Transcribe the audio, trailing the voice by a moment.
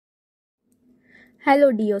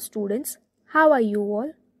Hello, dear students. How are you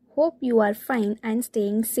all? Hope you are fine and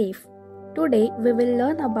staying safe. Today, we will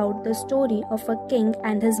learn about the story of a king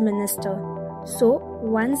and his minister. So,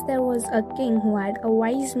 once there was a king who had a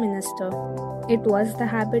wise minister. It was the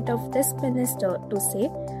habit of this minister to say,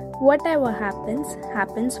 "Whatever happens,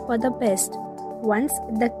 happens for the best." Once,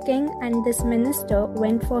 the king and this minister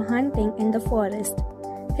went for hunting in the forest.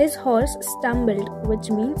 His horse stumbled,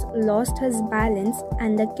 which means lost his balance,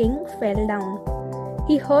 and the king fell down.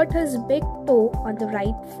 He hurt his big toe on the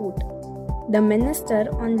right foot. The minister,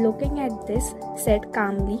 on looking at this, said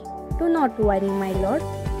calmly, "Do not worry, my lord.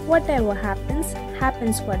 Whatever happens,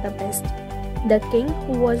 happens for the best." The king,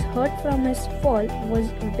 who was hurt from his fall,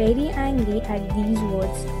 was very angry at these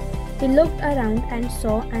words. He looked around and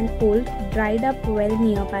saw an old, dried up well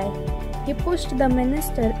nearby. He pushed the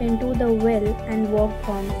minister into the well and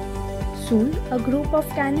walked on. Soon, a group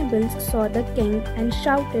of cannibals saw the king and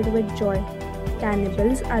shouted with joy.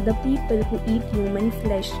 Cannibals are the people who eat human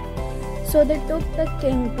flesh. So they took the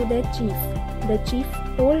king to their chief. The chief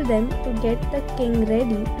told them to get the king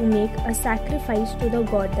ready to make a sacrifice to the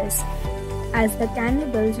goddess. As the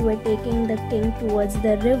cannibals were taking the king towards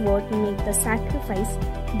the river to make the sacrifice,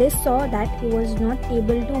 they saw that he was not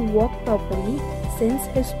able to walk properly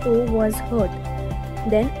since his toe was hurt.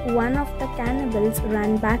 Then one of the cannibals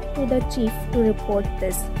ran back to the chief to report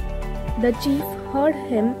this. The chief heard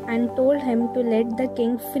him and told him to let the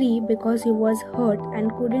king free because he was hurt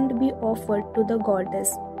and couldn't be offered to the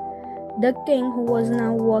goddess. The king, who was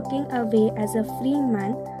now walking away as a free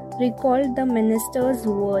man, recalled the minister's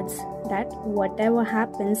words that whatever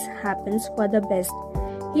happens, happens for the best.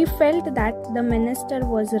 He felt that the minister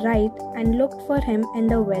was right and looked for him in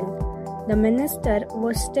the well. The minister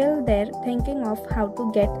was still there thinking of how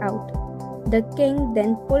to get out. The king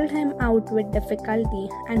then pulled him out with difficulty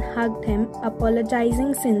and hugged him,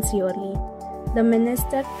 apologizing sincerely. The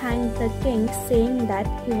minister thanked the king, saying that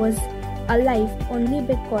he was alive only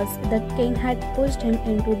because the king had pushed him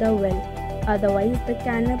into the well. Otherwise, the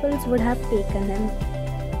cannibals would have taken him.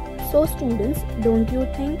 So, students, don't you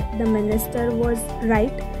think the minister was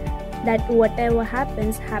right that whatever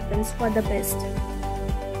happens, happens for the best?